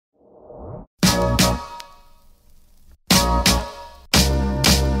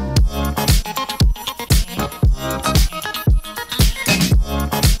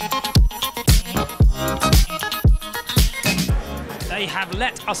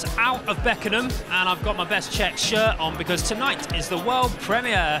get us out of Beckenham, and I've got my best check shirt on because tonight is the world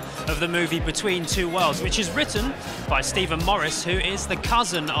premiere of the movie Between Two Worlds, which is written by Stephen Morris, who is the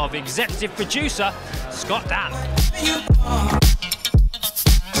cousin of executive producer Scott Dann.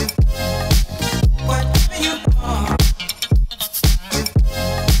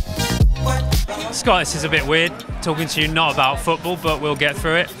 Scott, this is a bit weird talking to you not about football, but we'll get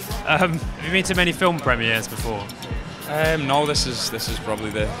through it. Have you been to many film premieres before? No, this is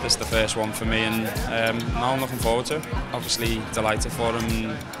probably the first one for me, and now I'm looking forward to it. Obviously delighted for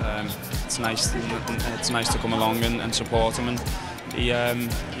him. It's nice to come along and support him. And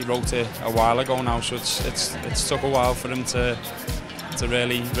he wrote it a while ago now, so it's took a while for him to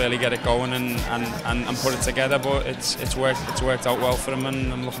really get it going and put it together, but it's worked out well for him,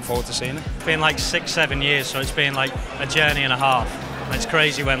 and I'm looking forward to seeing it. It's been like 6-7 years, so it's been like a journey and a half. And it's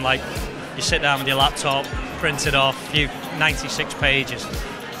crazy when like you sit down with your laptop, print it off, 96 pages,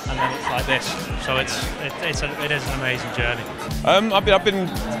 and then it's like this. So it is an amazing journey. I've been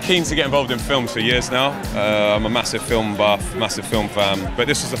keen to get involved in films for years now. I'm a massive film buff, massive film fan, but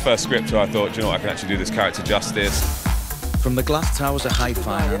this was the first script where I thought, you know what, I can actually do this character justice. From the glass towers of high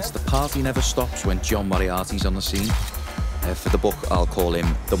finance, the party never stops when John Moriarty's on the scene. For the book, I'll call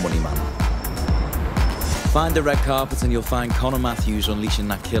him the Money Man. Find the red carpet and you'll find Conor Matthews unleashing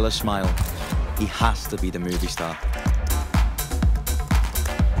that killer smile. He has to be the movie star.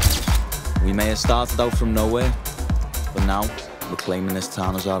 We may have started out from nowhere, but now we're claiming this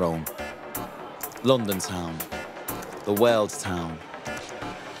town as our own. London town, the world's town,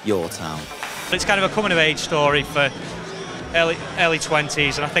 your town. It's kind of a coming-of-age story for early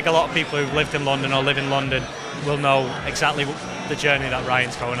 20s, and I think a lot of people who've lived in London or live in London will know exactly the journey that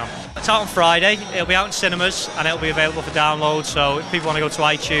Ryan's going on. It's out on Friday, it'll be out in cinemas and it'll be available for download, so if people want to go to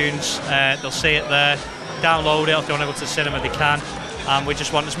iTunes, they'll see it there, download it. If they want to go to the cinema, they can, and we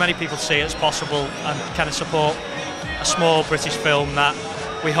just want as many people to see it as possible and kind of support a small British film that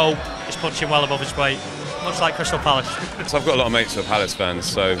we hope is punching well above its weight, much like Crystal Palace. So I've got a lot of mates who are Palace fans,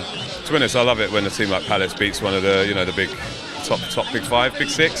 so to be honest, I love it when a team like Palace beats one of the, the big top big five, big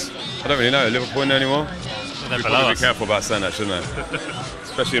six. I don't really know, Liverpool in there anymore? We'd probably be careful about saying that, shouldn't I?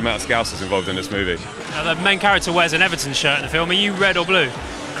 Especially the amount of Scousers involved in this movie. Now, the main character wears an Everton shirt in the film. Are you red or blue?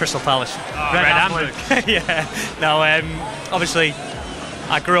 Crystal Palace. Oh, red and blue. Yeah. No, obviously,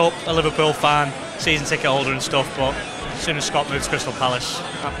 I grew up a Liverpool fan, season ticket holder and stuff, but as soon as Scott moved to Crystal Palace,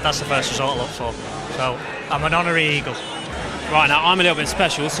 that's the first result I look for. So I'm an honorary Eagle. Right, now I'm a little bit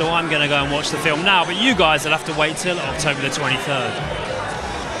special, so I'm going to go and watch the film now, but you guys will have to wait till October the 23rd.